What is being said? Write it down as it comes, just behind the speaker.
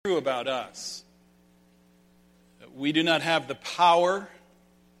about us. We do not have the power,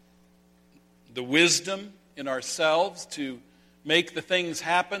 the wisdom in ourselves to make the things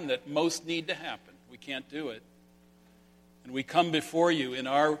happen that most need to happen. We can't do it. And we come before you in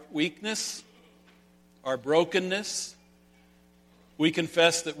our weakness, our brokenness. We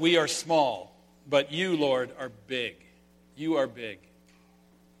confess that we are small, but you, Lord, are big. You are big.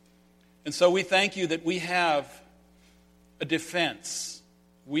 And so we thank you that we have a defense.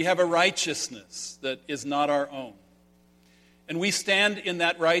 We have a righteousness that is not our own. And we stand in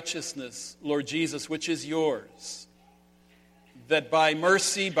that righteousness, Lord Jesus, which is yours. That by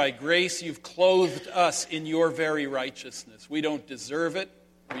mercy, by grace, you've clothed us in your very righteousness. We don't deserve it.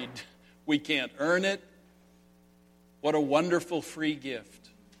 We can't earn it. What a wonderful free gift.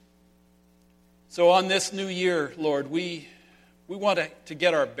 So on this new year, Lord, we want to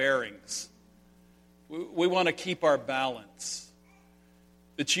get our bearings. We want to keep our balance.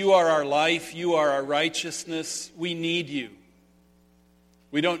 That you are our life, you are our righteousness. We need you.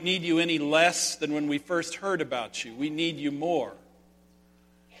 We don't need you any less than when we first heard about you. We need you more.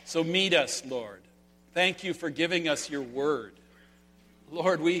 So meet us, Lord. Thank you for giving us your word.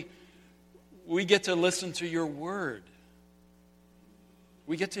 Lord, we get to listen to your word.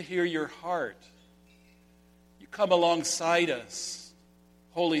 We get to hear your heart. You come alongside us,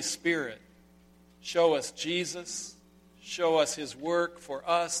 Holy Spirit. Show us Jesus. Show us his work for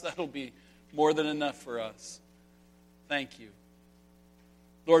us. That'll be more than enough for us. Thank you.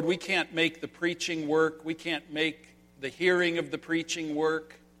 Lord, we can't make the preaching work. We can't make the hearing of the preaching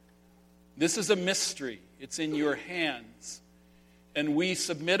work. This is a mystery. It's in your hands. And we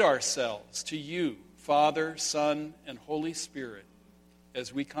submit ourselves to you, Father, Son, and Holy Spirit,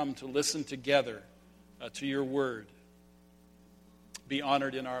 as we come to listen together to your word. Be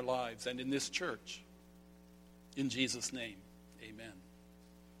honored in our lives and in this church. In Jesus' name,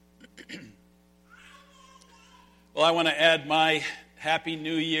 amen. Well, I want to add my Happy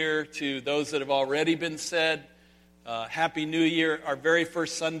New Year to those that have already been said. Happy New Year, our very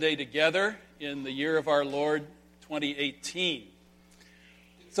first Sunday together in the year of our Lord, 2018.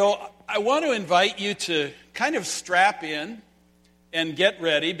 So I want to invite you to kind of strap in and get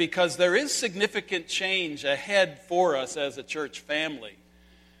ready because there is significant change ahead for us as a church family.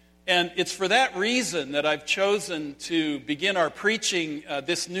 And it's for that reason that I've chosen to begin our preaching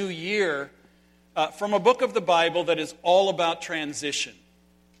this new year from a book of the Bible that is all about transition.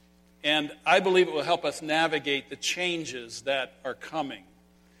 And I believe it will help us navigate the changes that are coming.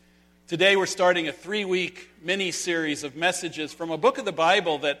 Today we're starting a 3-week mini-series of messages from a book of the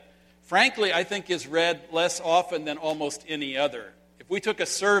Bible that, frankly, I think is read less often than almost any other. If we took a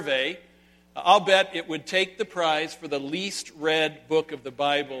survey, I'll bet it would take the prize for the least read book of the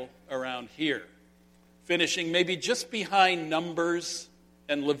Bible around here, finishing maybe just behind Numbers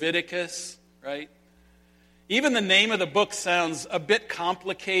and Leviticus, right? Even the name of the book sounds a bit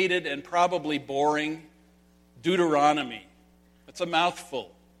complicated and probably boring. Deuteronomy. It's a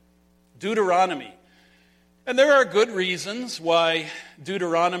mouthful. Deuteronomy. And there are good reasons why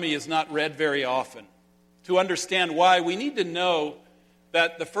Deuteronomy is not read very often. To understand why, we need to know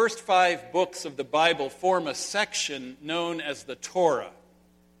that the first 5 books of the Bible form a section known as the Torah.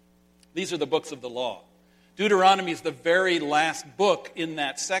 These are the books of the law. Deuteronomy is the very last book in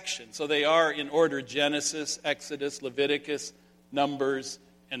that section. So they are in order: Genesis, Exodus, Leviticus, Numbers,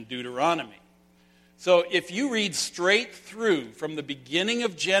 and Deuteronomy. So if you read straight through from the beginning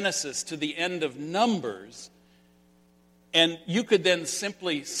of Genesis to the end of Numbers, and you could then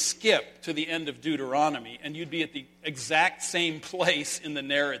simply skip to the end of Deuteronomy, and you'd be at the exact same place in the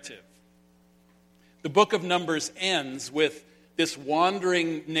narrative. The book of Numbers ends with this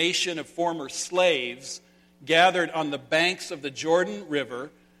wandering nation of former slaves gathered on the banks of the Jordan River,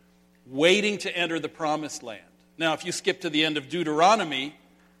 waiting to enter the Promised Land. Now, if you skip to the end of Deuteronomy,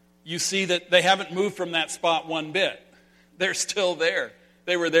 you see that they haven't moved from that spot one bit. They're still there.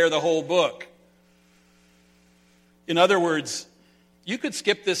 They were there the whole book. In other words, you could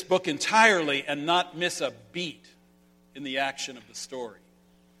skip this book entirely and not miss a beat in the action of the story.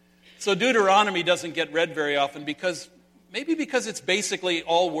 So Deuteronomy doesn't get read very often because it's basically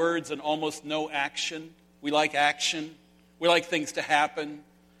all words and almost no action. We like action. We like things to happen.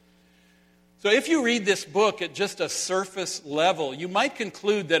 So if you read this book at just a surface level, you might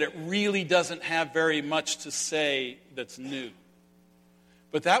conclude that it really doesn't have very much to say that's new.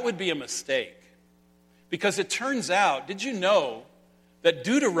 But that would be a mistake. Because it turns out, did you know that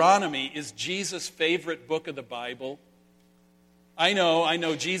Deuteronomy is Jesus' favorite book of the Bible? I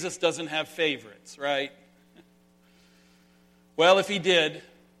know, Jesus doesn't have favorites, right? Well, if he did,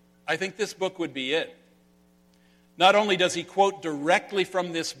 I think this book would be it. Not only does he quote directly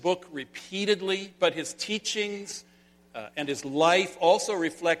from this book repeatedly, but his teachings and his life also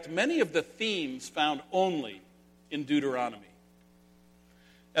reflect many of the themes found only in Deuteronomy.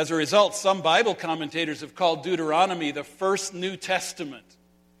 As a result, some Bible commentators have called Deuteronomy the first New Testament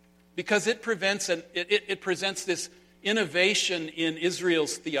because it presents this innovation in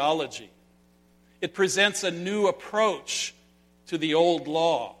Israel's theology. It presents a new approach to the old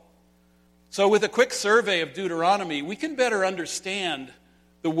law. So with a quick survey of Deuteronomy, we can better understand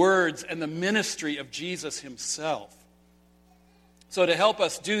the words and the ministry of Jesus himself. So to help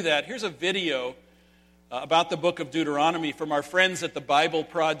us do that, here's a video about the book of Deuteronomy from our friends at the Bible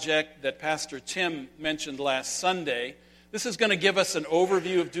Project that Pastor Tim mentioned last Sunday. This is going to give us an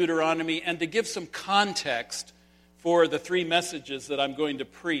overview of Deuteronomy and to give some context for the three messages that I'm going to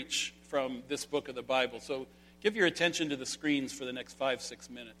preach from this book of the Bible. So give your attention to the screens for the next 5-6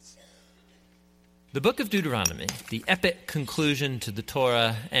 minutes. The book of Deuteronomy, the epic conclusion to the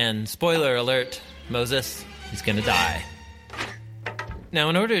Torah, and spoiler alert, Moses is going to die. Now,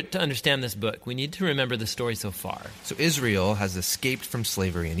 in order to understand this book, we need to remember the story so far. So Israel has escaped from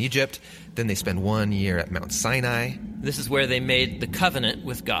slavery in Egypt. Then they spend 1 year at Mount Sinai. This is where they made the covenant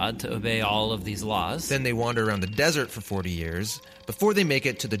with God to obey all of these laws. Then they wander around the desert for 40 years before they make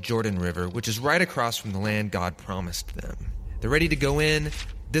it to the Jordan River, which is right across from the land God promised them. They're ready to go in.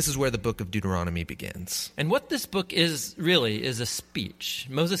 This is where the book of Deuteronomy begins. And what this book is really is a speech.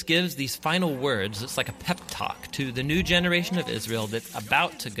 Moses gives these final words. It's like a pep talk to the new generation of Israel that's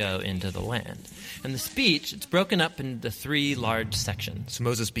about to go into the land. And the speech, it's broken up into 3 large sections. So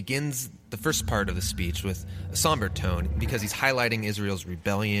Moses begins the first part of the speech with a somber tone because he's highlighting Israel's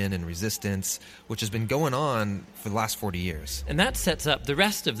rebellion and resistance, which has been going on for the last 40 years. And that sets up the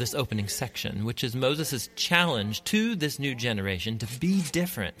rest of this opening section, which is Moses' challenge to this new generation to be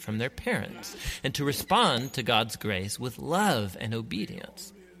different from their parents and to respond to God's grace with love and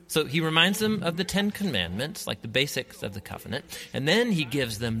obedience. So he reminds them of the 10 Commandments, like the basics of the covenant, and then he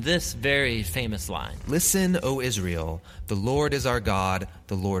gives them this very famous line. Listen, O Israel, the Lord is our God,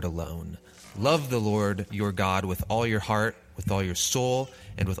 the Lord alone. Love the Lord your God with all your heart, with all your soul,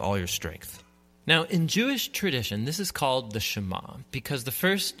 and with all your strength. Now, in Jewish tradition, this is called the Shema, because the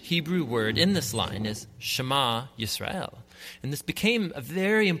first Hebrew word in this line is Shema Yisrael. And this became a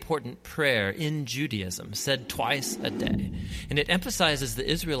very important prayer in Judaism, said twice a day. And it emphasizes the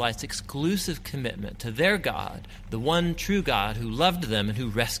Israelites' exclusive commitment to their God, the one true God who loved them and who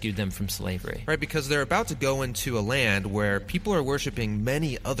rescued them from slavery. Right, because they're about to go into a land where people are worshiping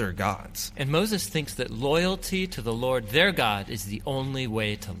many other gods. And Moses thinks that loyalty to the Lord, their God, is the only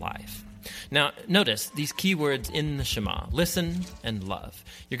way to life. Now, notice these key words in the Shema, listen and love.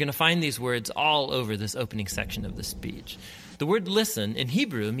 You're going to find these words all over this opening section of the speech. The word listen in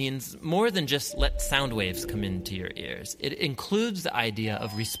Hebrew means more than just let sound waves come into your ears. It includes the idea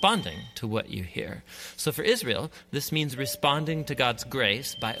of responding to what you hear. So for Israel, this means responding to God's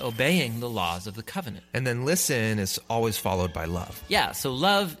grace by obeying the laws of the covenant. And then listen is always followed by love. Yeah, so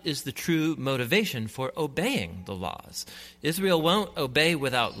love is the true motivation for obeying the laws. Israel won't obey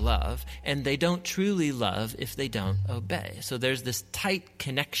without love, and they don't truly love if they don't obey. So there's this tight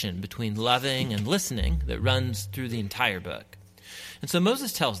connection between loving and listening that runs through the entire book. And so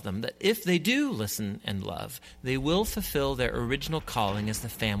Moses tells them that if they do listen and love, they will fulfill their original calling as the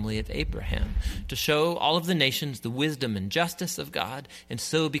family of Abraham, to show all of the nations the wisdom and justice of God, and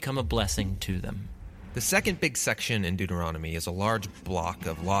so become a blessing to them. The second big section in Deuteronomy is a large block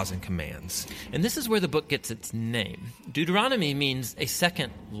of laws and commands. And this is where the book gets its name. Deuteronomy means a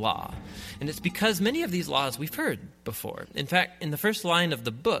second law. And it's because many of these laws we've heard before. In fact, in the first line of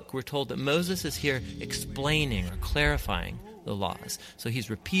the book, we're told that Moses is here explaining or clarifying the laws. So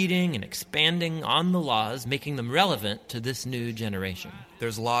he's repeating and expanding on the laws, making them relevant to this new generation.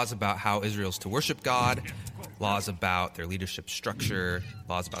 There's laws about how Israel's to worship God, laws about their leadership structure,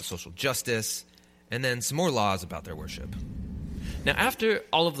 laws about social justice, and then some more laws about their worship. Now, after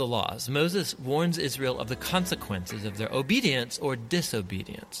all of the laws, Moses warns Israel of the consequences of their obedience or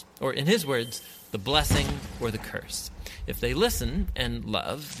disobedience, or in his words, the blessing or the curse. If they listen and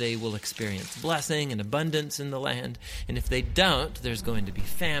love, they will experience blessing and abundance in the land. And if they don't, there's going to be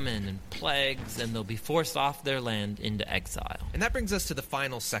famine and plagues, and they'll be forced off their land into exile. And that brings us to the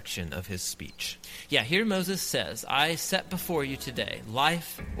final section of his speech. Yeah, here Moses says, I set before you today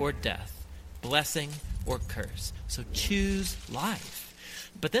life or death, blessing or curse. So choose life.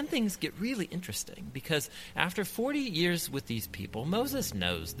 But then things get really interesting, because after 40 years with these people, Moses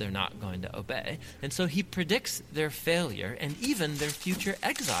knows they're not going to obey, and so he predicts their failure and even their future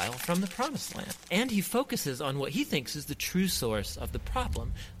exile from the Promised Land. And he focuses on what he thinks is the true source of the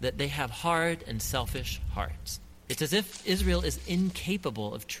problem, that they have hard and selfish hearts. It's as if Israel is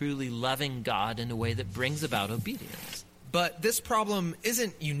incapable of truly loving God in a way that brings about obedience. But this problem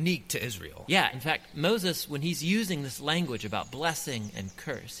isn't unique to Israel. Yeah, in fact, Moses, when he's using this language about blessing and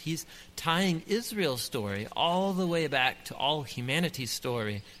curse, he's tying Israel's story all the way back to all humanity's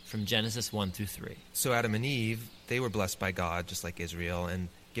story from Genesis 1 through 3. So Adam and Eve, they were blessed by God just like Israel and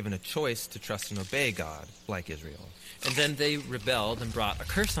given a choice to trust and obey God like Israel. And then they rebelled and brought a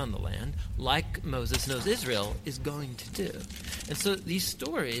curse on the land, like Moses knows Israel is going to do. And so these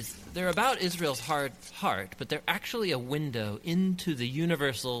stories, they're about Israel's hard heart, but they're actually a window into the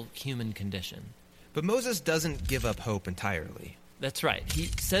universal human condition. But Moses doesn't give up hope entirely. That's right.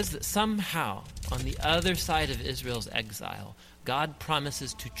 He says that somehow, on the other side of Israel's exile, God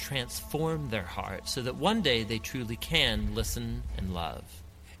promises to transform their heart so that one day they truly can listen and love.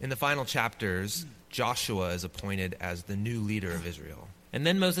 In the final chapters, Joshua is appointed as the new leader of Israel. And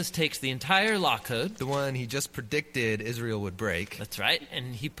then Moses takes the entire law code, The one he just predicted Israel would break. that's right,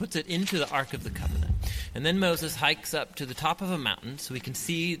 and he puts it into the Ark of the Covenant. And then Moses hikes up to the top of a mountain so he can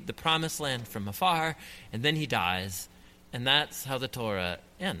see the promised land from afar, and then he dies, and that's how the Torah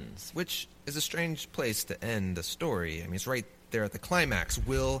ends. Which is a strange place to end a story. I mean, it's right there at the climax.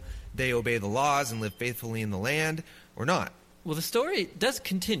 Will they obey the laws and live faithfully in the land or not? Well, the story does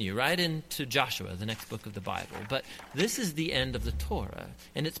continue right into Joshua, the next book of the Bible, but this is the end of the Torah,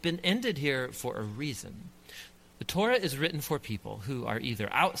 and it's been ended here for a reason. The Torah is written for people who are either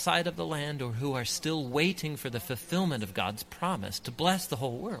outside of the land or who are still waiting for the fulfillment of God's promise to bless the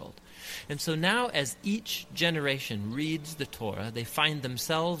whole world. And so now, as each generation reads the Torah, they find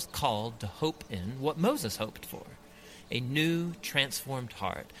themselves called to hope in what Moses hoped for, a new, transformed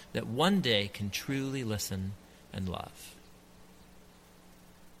heart that one day can truly listen and love.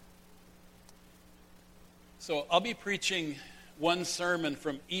 So I'll be preaching one sermon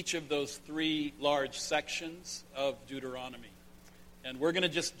from each of those three large sections of Deuteronomy. And we're going to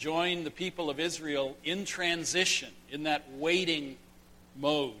just join the people of Israel in transition, in that waiting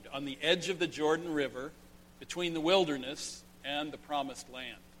mode on the edge of the Jordan River between the wilderness and the promised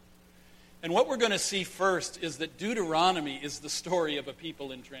land. And what we're going to see first is that Deuteronomy is the story of a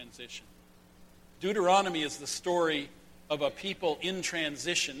people in transition. Deuteronomy is the story of a people in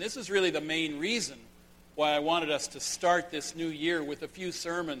transition. This is really the main reason why I wanted us to start this new year with a few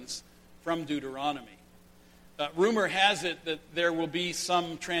sermons from Deuteronomy. Rumor has it that there will be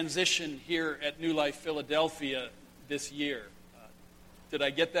some transition here at New Life Philadelphia this year. Did I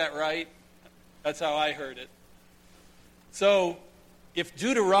get that right? That's how I heard it. So, if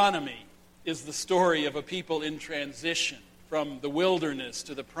Deuteronomy is the story of a people in transition from the wilderness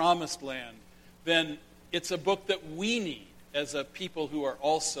to the promised land, then it's a book that we need as a people who are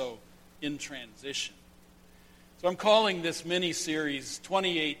also in transition. So I'm calling this mini-series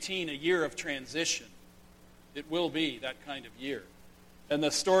 2018 a year of transition. It will be that kind of year. And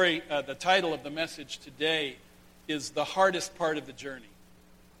the story, the title of the message today is The Hardest Part of the Journey.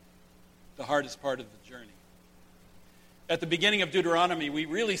 The hardest part of the journey. At the beginning of Deuteronomy, we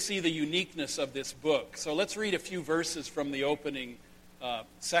really see the uniqueness of this book. So let's read a few verses from the opening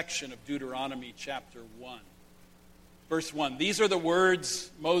section of Deuteronomy chapter 1. Verse 1, these are the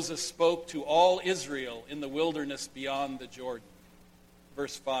words Moses spoke to all Israel in the wilderness beyond the Jordan.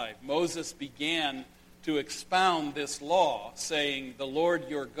 Verse 5, Moses began to expound this law, saying, the Lord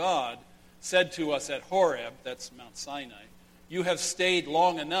your God said to us at Horeb, that's Mount Sinai, you have stayed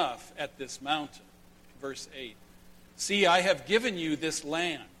long enough at this mountain. Verse 8, see, I have given you this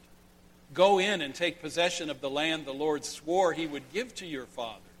land. Go in and take possession of the land the Lord swore he would give to your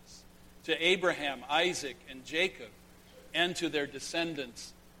fathers, to Abraham, Isaac, and Jacob, and to their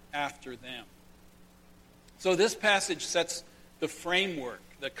descendants after them. So this passage sets the framework,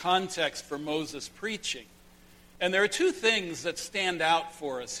 the context for Moses' preaching. And there are two things that stand out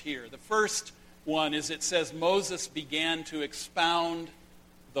for us here. The first one is it says Moses began to expound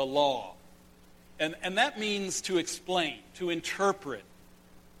the law. And that means to explain, to interpret,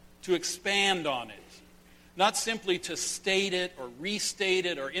 to expand on it. Not simply to state it or restate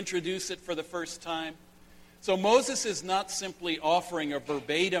it or introduce it for the first time. So Moses is not simply offering a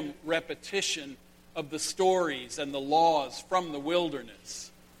verbatim repetition of the stories and the laws from the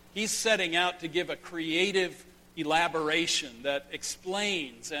wilderness. He's setting out to give a creative elaboration that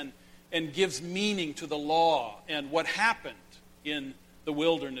explains and gives meaning to the law and what happened in the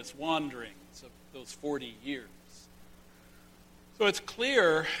wilderness wanderings of those 40 years. So it's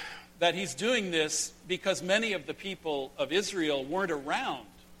clear that he's doing this because many of the people of Israel weren't around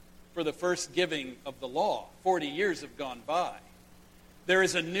for the first giving of the law. 40 years have gone by. There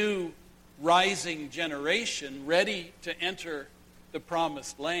is a new rising generation ready to enter the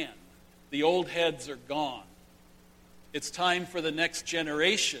promised land. The old heads are gone. It's time for the next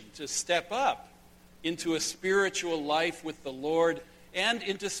generation to step up into a spiritual life with the Lord and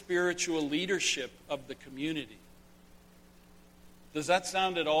into spiritual leadership of the community. Does that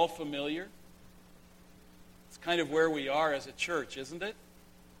sound at all familiar? It's kind of where we are as a church, isn't it?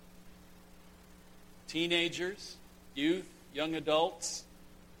 Teenagers, youth, young adults,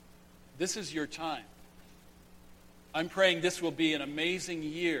 this is your time. I'm praying this will be an amazing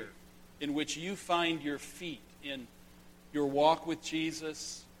year in which you find your feet in your walk with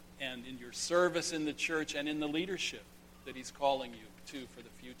Jesus and in your service in the church and in the leadership that He's calling you to for the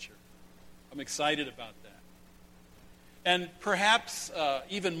future. I'm excited about that. And perhaps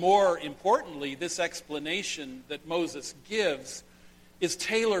even more importantly, this explanation that Moses gives is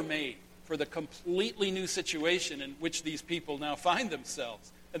tailor-made for the completely new situation in which these people now find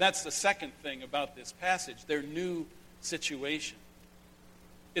themselves. And that's the second thing about this passage, their new situation.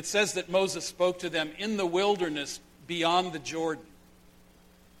 It says that Moses spoke to them in the wilderness beyond the Jordan.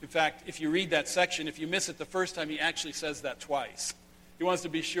 In fact, if you read that section, if you miss it the first time, he actually says that twice. He wants to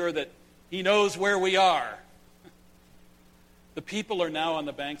be sure that he knows where we are. The people are now on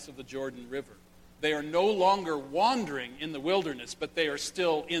the banks of the Jordan River. They are no longer wandering in the wilderness, but they are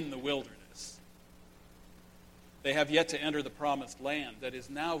still in the wilderness. They have yet to enter the promised land that is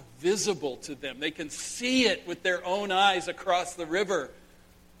now visible to them. They can see it with their own eyes across the river,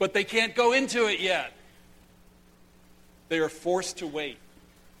 but they can't go into it yet. They are forced to wait.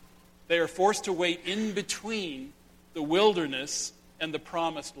 They are forced to wait in between the wilderness and the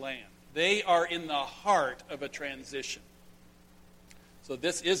promised land. They are in the heart of a transition. So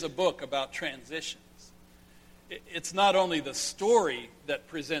this is a book about transitions. It's not only the story that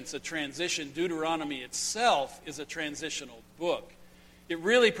presents a transition. Deuteronomy itself is a transitional book. It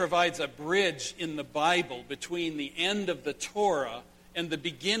really provides a bridge in the Bible between the end of the Torah and the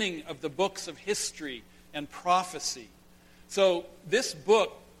beginning of the books of history and prophecy. So this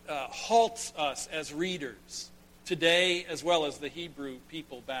book halts us as readers today as well as the Hebrew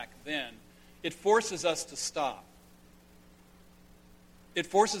people back then. It forces us to stop. It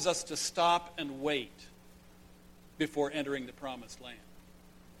forces us to stop and wait before entering the promised land.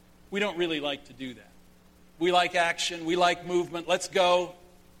 We don't really like to do that. We like action. We like movement. Let's go.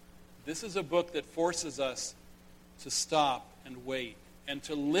 This is a book that forces us to stop and wait and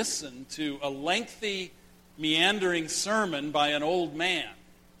to listen to a lengthy, meandering sermon by an old man.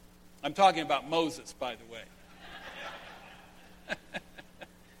 I'm talking about Moses, by the way.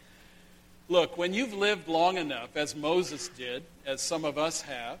 Look, when you've lived long enough, as Moses did, as some of us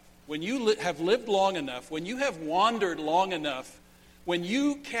have, when you have lived long enough, when you have wandered long enough, when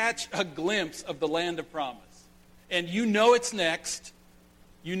you catch a glimpse of the land of promise, and you know it's next,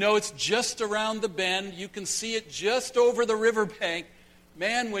 you know it's just around the bend, you can see it just over the riverbank,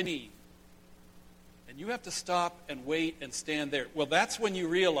 man, when and you have to stop and wait and stand there. Well, that's when you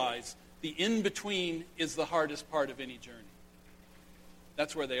realize the in-between is the hardest part of any journey.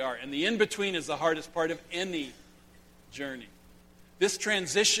 That's where they are. And the in-between is the hardest part of any journey. This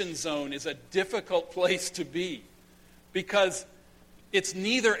transition zone is a difficult place to be because it's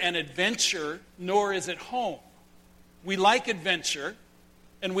neither an adventure nor is it home. We like adventure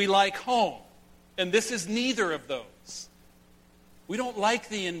and we like home. And this is neither of those. We don't like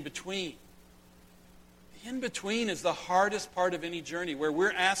the in-between. The in-between is the hardest part of any journey where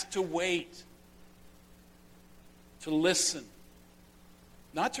we're asked to wait, to listen,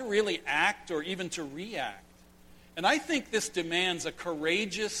 not to really act or even to react. And I think this demands a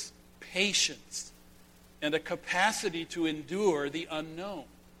courageous patience and a capacity to endure the unknown.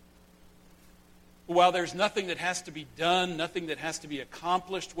 While there's nothing that has to be done, nothing that has to be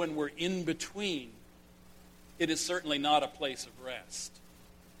accomplished when we're in between, it is certainly not a place of rest.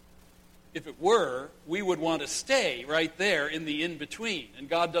 If it were, we would want to stay right there in the in-between. And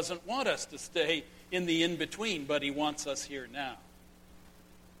God doesn't want us to stay in the in-between, but He wants us here now.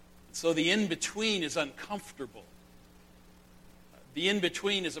 So the in-between is uncomfortable. The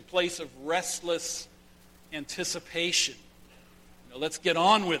in-between is a place of restless anticipation. Let's get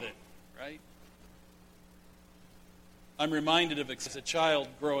on with it, right? I'm reminded of as a child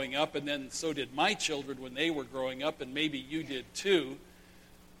growing up, and then so did my children when they were growing up, and maybe you did too.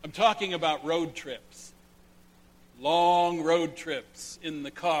 I'm talking about road trips. Long road trips in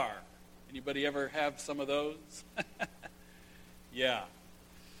the car. Anybody ever have some of those? Yeah.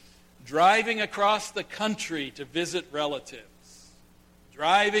 Driving across the country to visit relatives.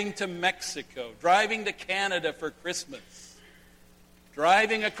 Driving to Mexico. Driving to Canada for Christmas.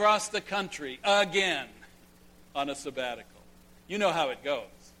 Driving across the country again on a sabbatical. You know how it goes.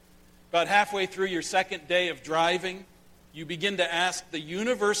 About halfway through your second day of driving, you begin to ask the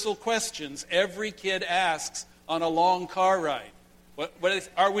universal questions every kid asks on a long car ride.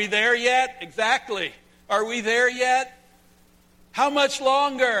 Are we there yet? Exactly. Are we there yet? How much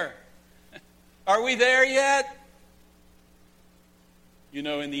longer? Are we there yet? You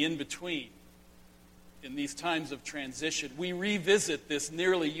know, in the in-between, in these times of transition, we revisit this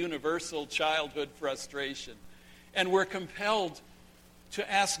nearly universal childhood frustration. And we're compelled to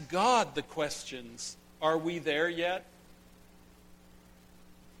ask God the questions, are we there yet?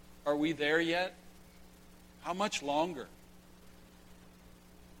 Are we there yet? How much longer?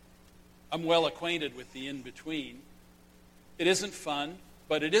 I'm well acquainted with the in-between. It isn't fun,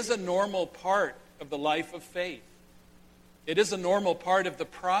 but it is a normal part of the life of faith. It is a normal part of the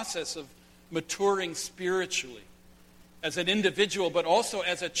process of maturing spiritually as an individual, but also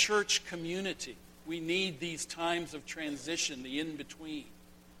as a church community. We need these times of transition, the in-between.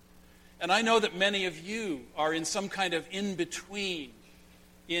 And I know that many of you are in some kind of in-between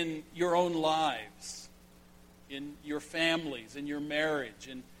in your own lives, in your families, in your marriage,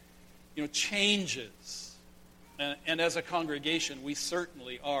 in changes. And as a congregation, we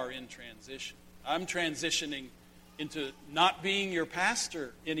certainly are in transition. I'm transitioning into not being your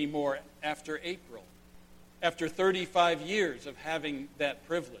pastor anymore after April, after 35 years of having that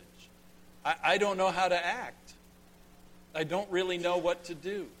privilege. I don't know how to act. I don't really know what to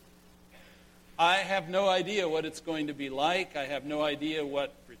do. I have no idea what it's going to be like. I have no idea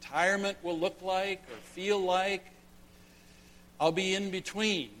what retirement will look like or feel like. I'll be in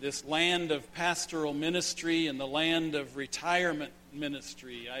between this land of pastoral ministry and the land of retirement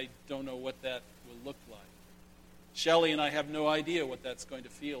ministry. I don't know what that will look like. Shelley and I have no idea what that's going to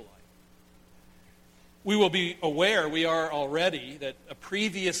feel like. We will be aware, we are already, that a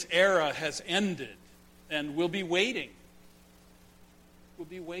previous era has ended, and we'll be waiting. We'll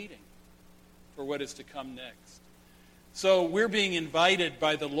be waiting for what is to come next. So we're being invited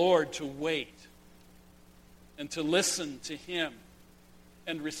by the Lord to wait and to listen to Him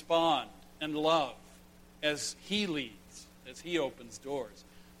and respond and love as He leads, as He opens doors.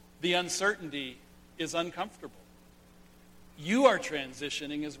 The uncertainty is uncomfortable. You are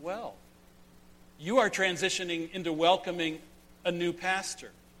transitioning as well. You are transitioning into welcoming a new pastor.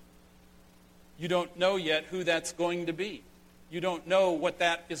 You don't know yet who that's going to be. You don't know what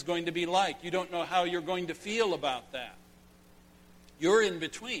that is going to be like. You don't know how you're going to feel about that. You're in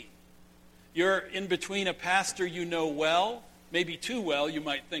between. You're in between a pastor you know well, maybe too well, you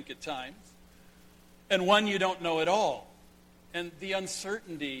might think at times, and one you don't know at all. And the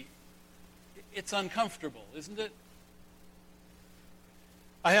uncertainty, it's uncomfortable, isn't it?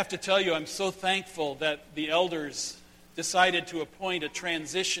 I have to tell you, I'm so thankful that the elders decided to appoint a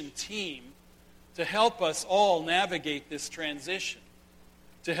transition team to help us all navigate this transition,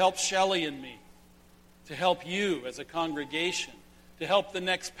 to help Shelley and me, to help you as a congregation, to help the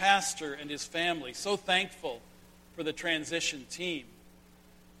next pastor and his family. So thankful for the transition team.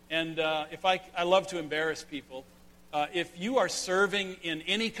 And I love to embarrass people. If you are serving in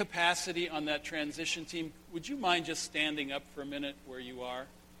any capacity on that transition team, would you mind just standing up for a minute where you are?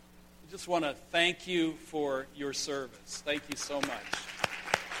 I just want to thank you for your service. Thank you so much.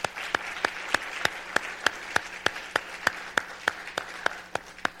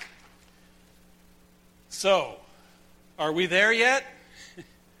 So, are we there yet?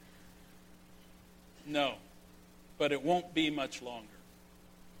 No, but it won't be much longer.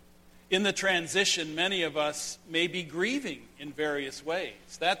 In the transition, many of us may be grieving in various ways.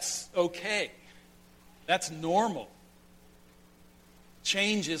 That's okay. That's normal.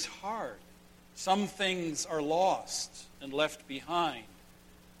 Change is hard. Some things are lost and left behind.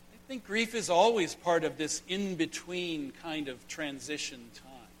 I think grief is always part of this in-between kind of transition time.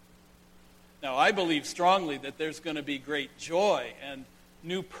 Now, I believe strongly that there's going to be great joy and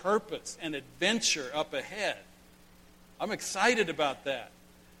new purpose and adventure up ahead. I'm excited about that.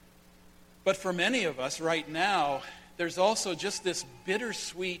 But for many of us right now, there's also just this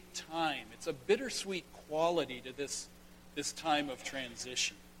bittersweet time. It's a bittersweet quality to this time of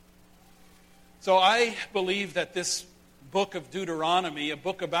transition. So I believe that this book of Deuteronomy, a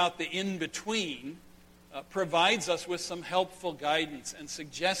book about the in-between, provides us with some helpful guidance and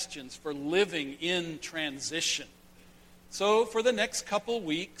suggestions for living in transition. So for the next couple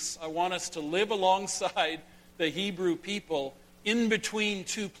weeks, I want us to live alongside the Hebrew people in between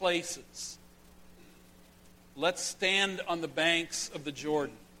two places. Let's stand on the banks of the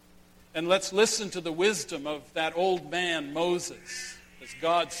Jordan, and let's listen to the wisdom of that old man, Moses, as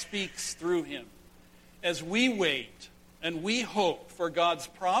God speaks through him, as we wait and we hope for God's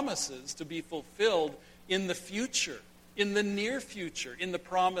promises to be fulfilled in the future, in the near future, in the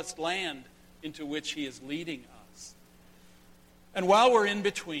promised land into which He is leading us. And while we're in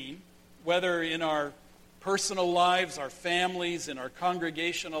between, whether in our personal lives, our families, in our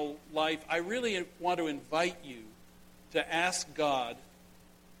congregational life, I really want to invite you to ask God,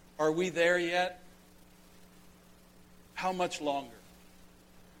 are we there yet? How much longer?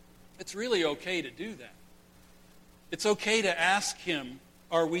 It's really okay to do that. It's okay to ask Him,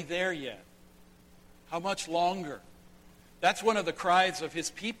 are we there yet? How much longer? That's one of the cries of His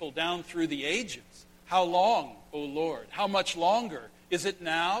people down through the ages. How long, O Lord? How much longer? Is it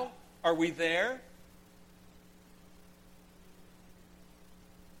now? Are we there?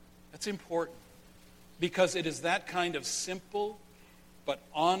 That's important because it is that kind of simple but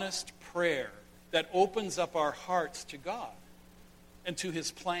honest prayer that opens up our hearts to God and to His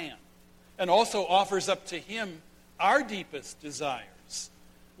plan, and also offers up to Him our deepest desires,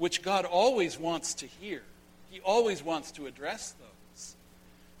 which God always wants to hear. He always wants to address those.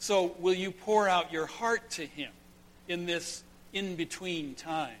 So will you pour out your heart to Him in this in-between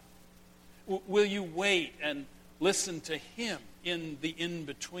time? Will you wait and listen to Him in the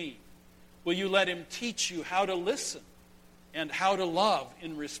in-between? Will you let Him teach you how to listen and how to love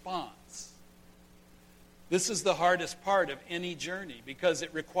in response? This is the hardest part of any journey because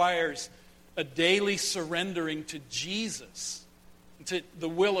it requires a daily surrendering to Jesus, to the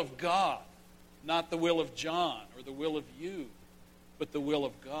will of God, not the will of John or the will of you, but the will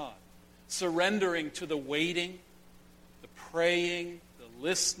of God. Surrendering to the waiting, the praying, the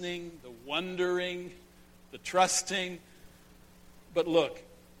listening, the wondering, the trusting. But look,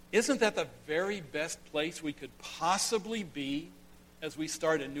 isn't that the very best place we could possibly be as we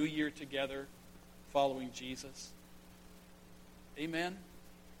start a new year together following Jesus? Amen?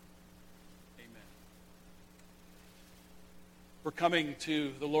 Amen. We're coming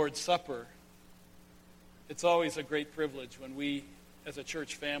to the Lord's Supper. It's always a great privilege when we, as a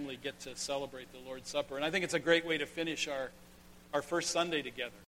church family, get to celebrate the Lord's Supper. And I think it's a great way to finish our first Sunday together.